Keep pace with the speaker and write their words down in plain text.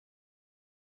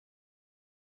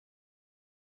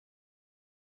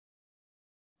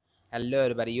Hello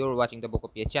everybody, you're watching the Book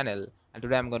of Your channel, and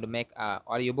today I'm going to make an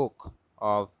audiobook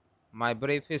of My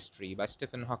Brief History by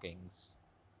Stephen Hawking,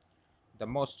 the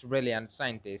most brilliant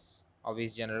scientist of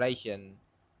his generation,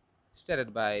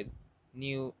 stated by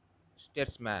New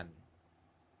Statesman.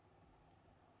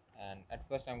 And at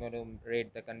first I'm going to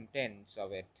read the contents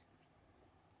of it.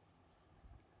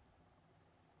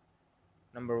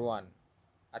 Number 1.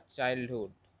 A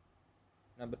Childhood.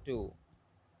 Number 2.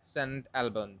 St.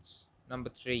 Albans. Number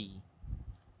 3.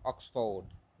 Oxford.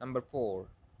 Number 4.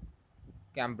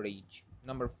 Cambridge.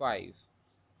 Number 5.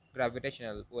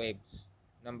 Gravitational waves.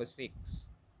 Number 6.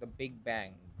 The Big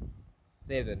Bang.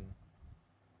 7.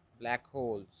 Black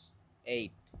holes.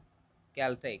 8.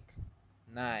 Celtic.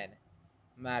 9.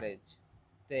 Marriage.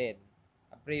 10.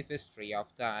 A brief history of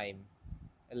time.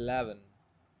 11.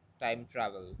 Time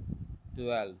travel.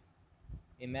 12.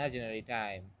 Imaginary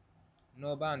time.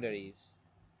 No boundaries.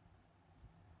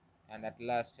 And at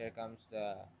last here comes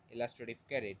the illustrative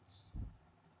credits.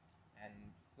 And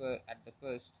at the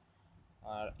first,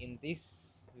 in this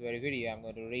very video, I'm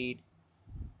going to read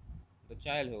the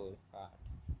childhood part.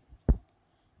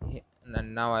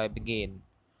 And now I begin.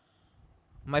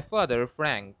 My father,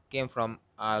 Frank, came from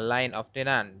a line of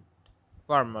tenant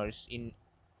farmers in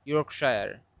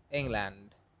Yorkshire,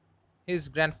 England. His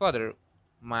grandfather,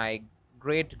 my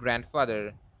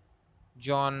great-grandfather,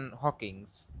 John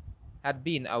Hawkins, had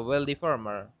been a wealthy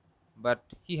farmer, but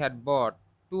he had bought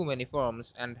too many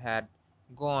farms and had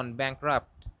gone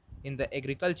bankrupt in the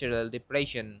agricultural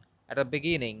depression at the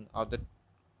beginning of the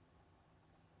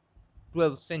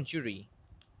 12th century.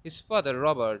 His son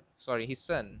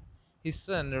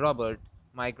Robert,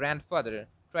 my grandfather,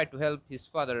 tried to help his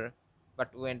father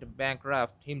but went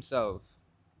bankrupt himself.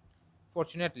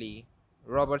 Fortunately,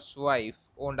 Robert's wife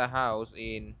owned a house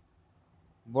in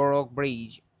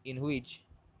Boroughbridge in which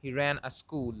he ran a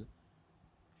school.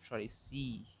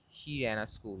 She ran a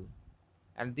school,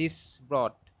 and this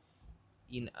brought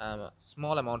in a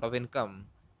small amount of income.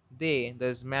 They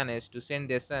thus managed to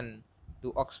send their son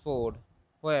to Oxford,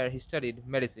 where he studied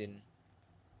medicine.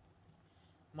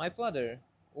 My father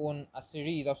won a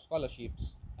series of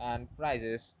scholarships and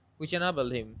prizes which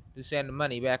enabled him to send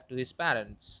money back to his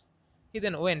parents. He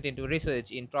then went into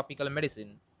research in tropical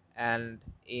medicine, and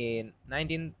in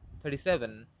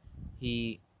 1937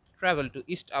 he traveled to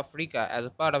East Africa as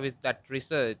a part of that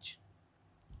research.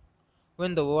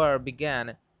 When the war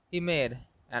began, he made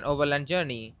an overland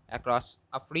journey across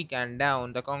Africa and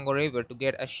down the Congo River to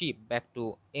get a ship back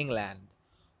to England,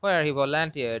 where he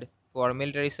volunteered for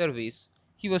military service.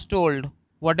 He was told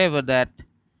whatever that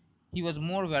he was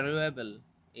more valuable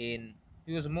in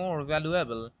he was more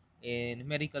valuable in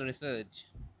medical research.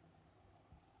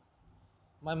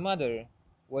 My mother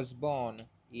was born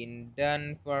in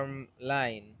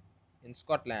Dunfermline in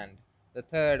Scotland, the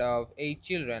third of 8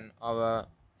 children of a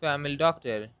family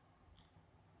doctor.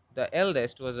 The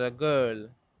eldest was a girl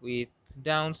with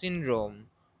Down syndrome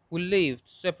who lived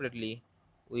separately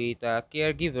with a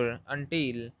caregiver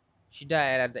until she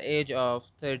died at the age of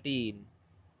 13.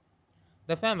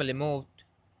 The family moved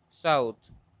south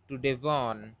to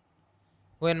Devon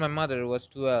when my mother was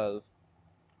 12.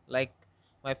 Like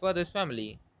my father's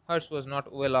family, hers was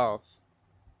not well off.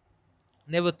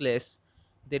 Nevertheless,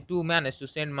 they too managed to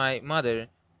send my mother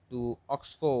to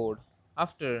Oxford.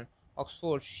 After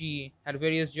Oxford, she had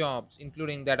various jobs,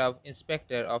 including that of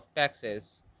inspector of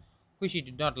taxes, which she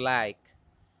did not like.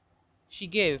 She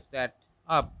gave that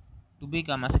up to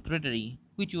become a secretary,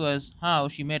 which was how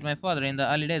she met my father in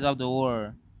the early days of the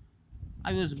war.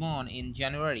 I was born in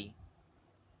January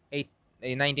 8,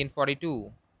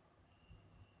 1942.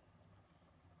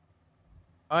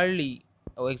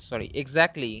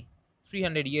 Exactly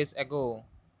 300 years ago.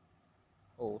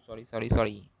 Oh, sorry.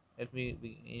 Let me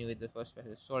begin with the first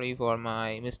passage. Sorry for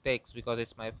my mistakes because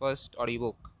it's my first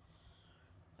audiobook.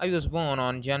 I was born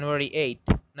on January 8,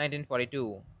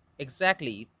 1942,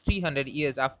 exactly 300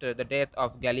 years after the death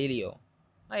of Galileo.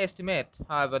 I estimate,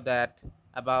 however, that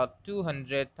about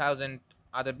 200,000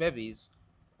 other babies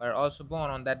were also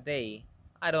born on that day.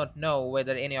 I don't know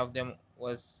whether any of them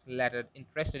was later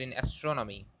interested in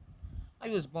astronomy. I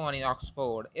was born in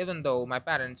Oxford, even though my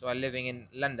parents were living in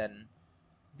London.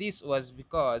 This was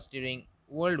because during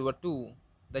World War II,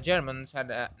 the Germans had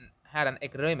an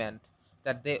agreement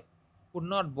that they would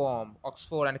not bomb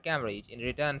Oxford and Cambridge in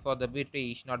return for the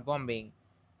British not bombing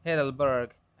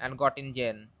Heidelberg and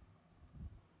Göttingen.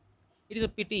 It is a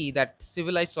pity that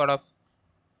civilized sort of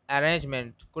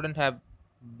arrangement couldn't have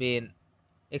been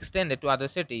extended to other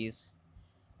cities.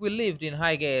 We lived in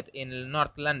Highgate in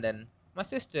North London. My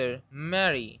sister,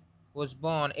 Mary, was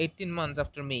born 18 months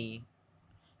after me.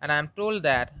 and I am told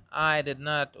that I did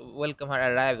not welcome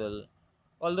her arrival.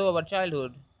 Although our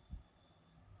childhood,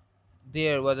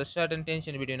 there was a certain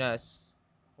tension between us.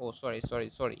 Oh, sorry.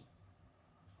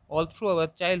 All through our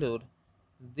childhood,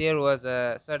 there was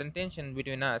a certain tension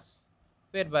between us,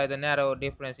 fed by the narrow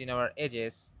difference in our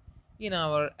ages. In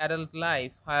our adult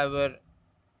life, however,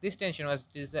 this tension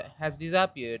has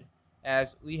disappeared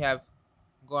as we have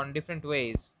gone different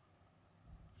ways.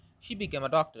 She became a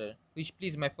doctor, which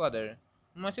pleased my father.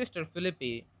 My sister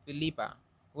Philippa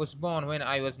was born when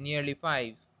I was nearly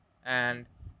 5, and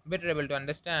better able to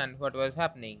understand what was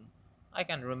happening. I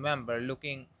can remember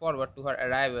looking forward to her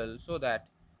arrival so that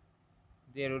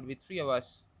there would be three of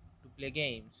us to play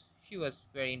games. She was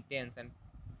very intense and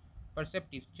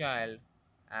perceptive child,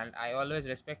 and I always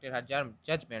respected her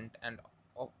judgment and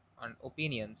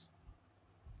opinions.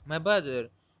 My brother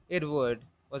Edward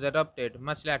was adopted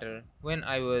much later, when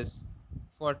I was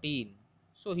 14,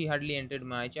 so he hardly entered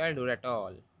my childhood at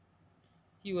all.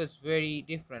 He was very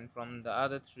different from the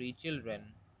other three children,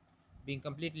 being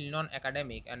completely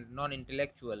non-academic and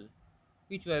non-intellectual,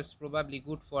 which was probably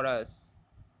good for us.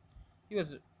 He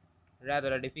was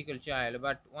rather a difficult child,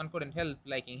 but one couldn't help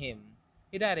liking him.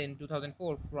 He died in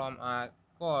 2004 from a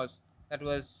cause that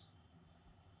was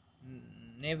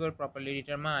never properly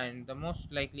determined. The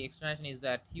most likely explanation is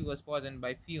that he was poisoned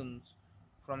by fumes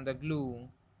from the glue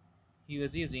he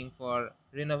was using for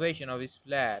renovation of his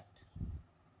flat.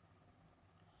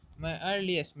 My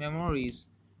earliest memories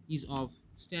is of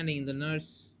standing in the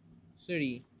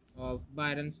nursery of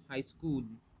Byron's house school,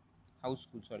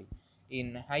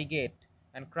 in Highgate,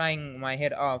 and crying my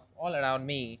head off. All around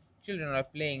me, children were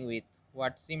playing with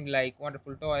what seemed like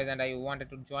wonderful toys, and I wanted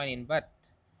to join in, but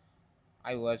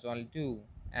I was only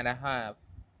 2.5.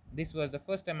 This was the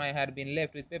first time I had been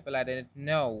left with people I didn't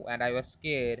know, and I was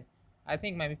scared. I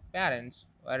think my parents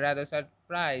were rather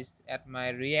surprised at my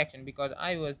reaction because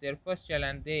I was their first child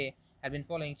and they had been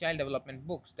following child development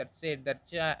books that said that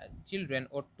children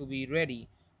ought to be ready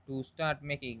to start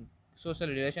making social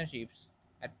relationships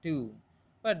at 2.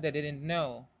 But they didn't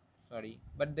know. Sorry.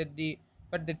 But they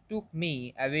took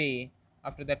me away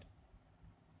after that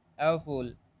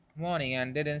awful morning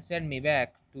and didn't send me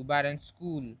back to Byron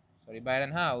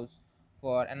House,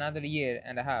 for another year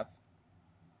and a half.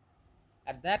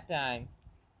 At that time,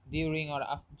 during or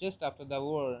just after the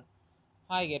war,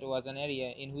 Highgate was an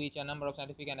area in which a number of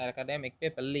scientific and academic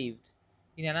people lived.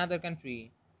 In another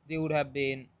country, they would have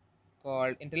been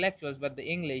called intellectuals, but the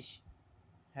English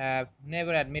have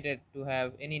never admitted to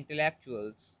have any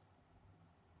intellectuals.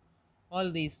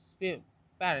 All these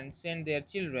parents sent their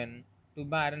children to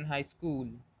Byron High School,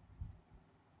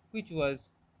 which was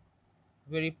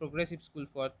very progressive school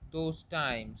for those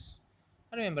times.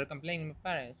 I remember complaining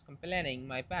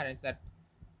my parents that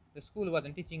the school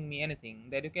wasn't teaching me anything.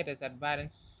 The educators at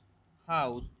Byron's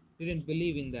house didn't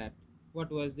believe in that. What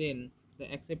was then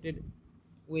the accepted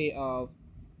way of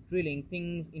drilling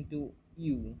things into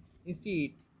you?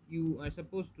 Instead, you are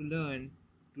supposed to learn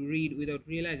to read without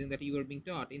realizing that you were being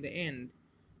taught. In the end,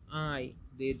 I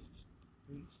did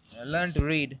learn to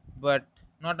read, but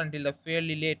not until the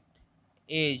fairly late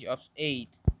age of 8.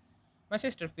 My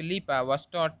sister Philippa was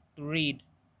taught to read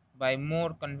by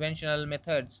more conventional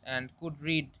methods and could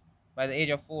read by the age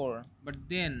of 4, but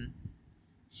then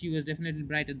she was definitely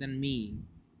brighter than me.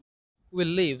 We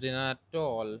lived in a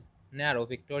tall, narrow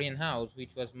Victorian house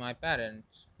which my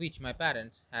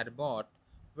parents had bought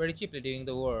very cheaply during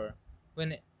the war,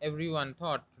 when everyone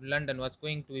thought London was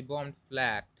going to be bombed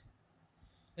flat.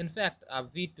 In fact, a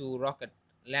V-2 rocket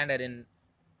landed in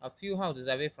a few houses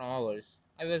away from ours.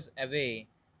 I was away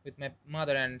with my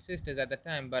mother and sisters at the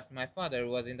time, but my father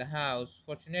was in the house.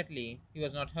 Fortunately, he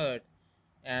was not hurt,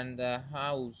 and the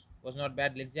house was not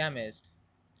badly damaged.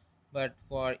 But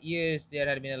for years there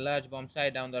had been a large bomb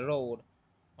site down the road,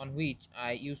 on which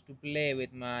I used to play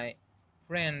with my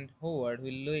friend Howard,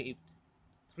 who lived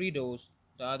 3 doors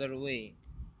the other way.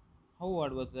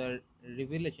 Howard was a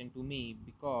revelation to me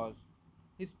because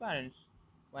his parents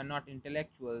were not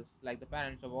intellectuals like the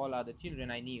parents of all other children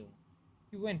I knew.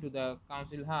 He went to the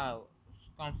council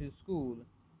school,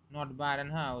 not Byron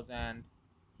House, and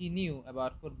he knew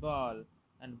about football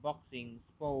and boxing,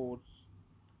 sports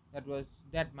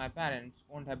that my parents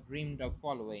wouldn't have dreamed of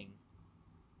following.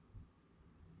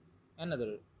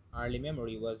 Another early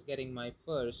memory was getting my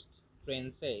first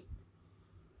train set.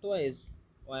 Toys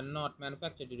were not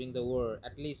manufactured during the war,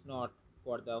 at least not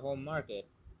for the home market,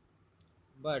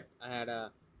 but I had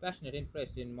a passionate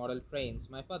interest in model trains.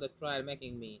 My father tried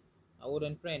making me a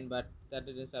wooden train, but that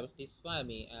didn't satisfy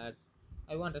me as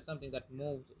I wanted something that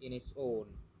moved in its own.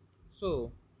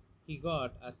 So he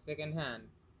got a second hand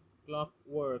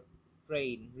clockwork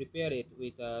train, repaired it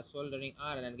with a soldering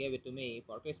iron, and gave it to me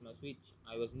for Christmas, which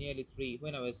I was nearly three.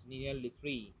 When I was nearly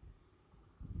three,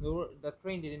 the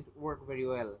train didn't work very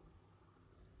well.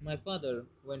 My father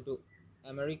went to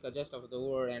America just after the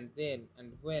war, and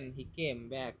when he came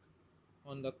back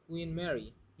on the Queen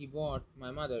Mary, he bought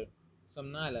my mother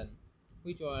some nylon,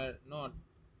 which were not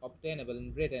obtainable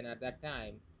in Britain at that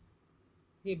time.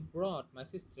 He brought my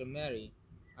sister Mary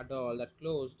a doll that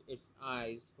closed its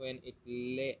eyes when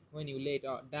you lay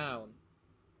it down,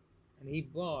 and he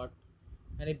brought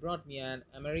me an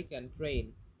American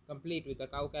train, complete with a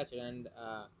cowcatcher and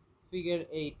a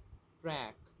figure-8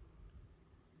 track.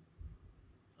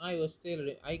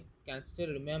 I can still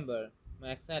remember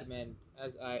my excitement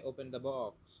as I opened the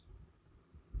box.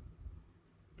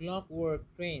 Clockwork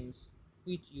trains,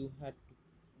 which you had to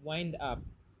wind up,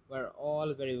 were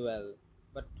all very well,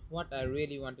 but what I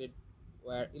really wanted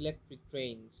were electric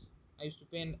trains. I used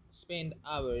to spend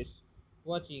hours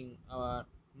watching our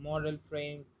model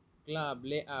train club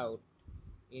layout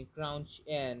in Crouch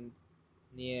End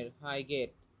near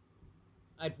Highgate.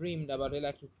 I dreamed about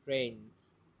electric trains.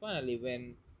 Finally,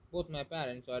 when both my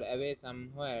parents were away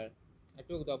somewhere, I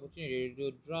took the opportunity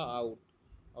to draw out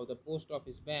of the post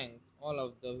office bank all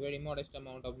of the very modest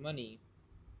amount of money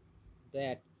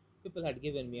that people had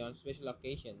given me on special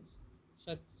occasions,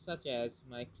 such as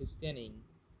my christening.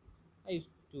 I used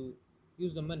to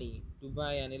use the money to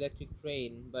buy an electric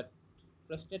train, but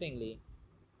frustratingly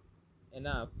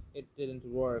enough, it didn't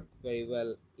work very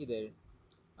well either.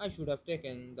 I should have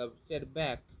taken the set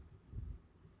back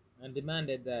and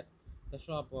demanded that the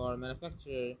shop or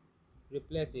manufacturer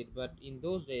replace it, but in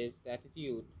those days the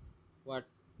attitude what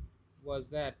was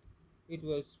that it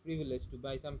was privilege to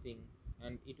buy something,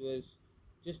 and it was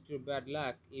just your bad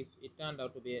luck if it turned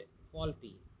out to be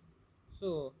faulty.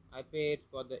 So I paid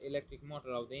for the electric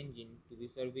motor of the engine to be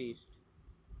serviced,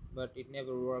 but it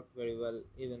never worked very well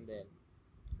even then.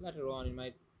 Later on in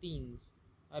my teens,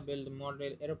 I built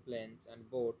model airplanes and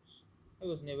boats. I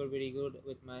was never very good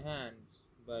with my hands,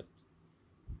 but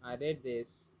I did this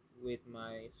with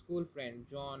my school friend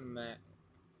John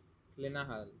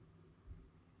McClenaghan,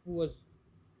 who was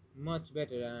much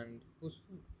better and whose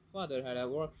father had a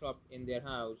workshop in their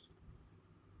house.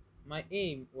 My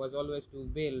aim was always to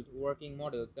build working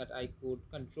models that I could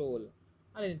control.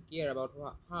 I didn't care about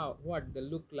what they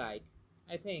looked like.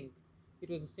 I think it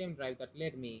was the same drive that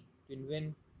led me to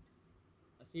invent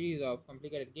a series of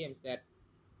complicated games that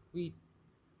we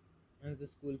and the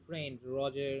school friend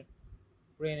Roger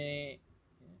Frene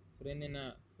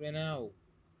Frenau Frenau.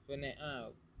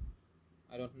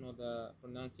 I don't know the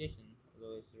pronunciation,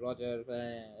 although it's Roger.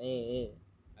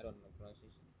 I don't know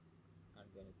pronunciation.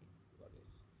 Can't do anything about this.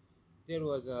 There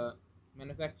was a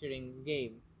manufacturing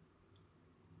game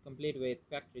complete with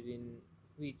factories in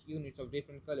which units of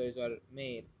different colors are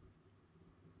made,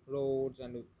 roads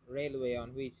and railway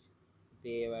on which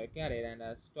they were carried, and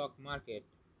a stock market.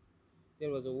 There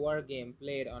was a war game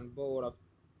played on board of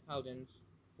thousands,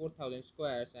 4,000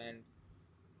 squares, and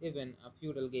even a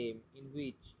feudal game in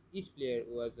which each player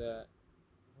was a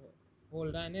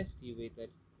whole dynasty with a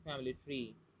family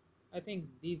tree. I think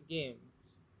these games,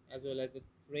 as well as the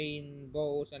train,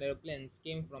 boats, and airplanes,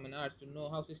 came from an urge to know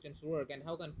how systems work and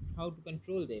how to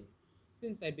control them.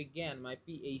 Since I began my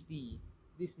PhD,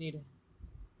 this need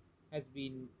has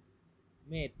been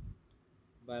met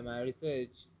by my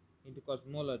research into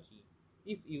cosmology.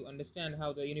 If you understand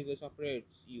how the universe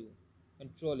operates, you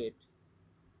control it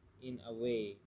in a way.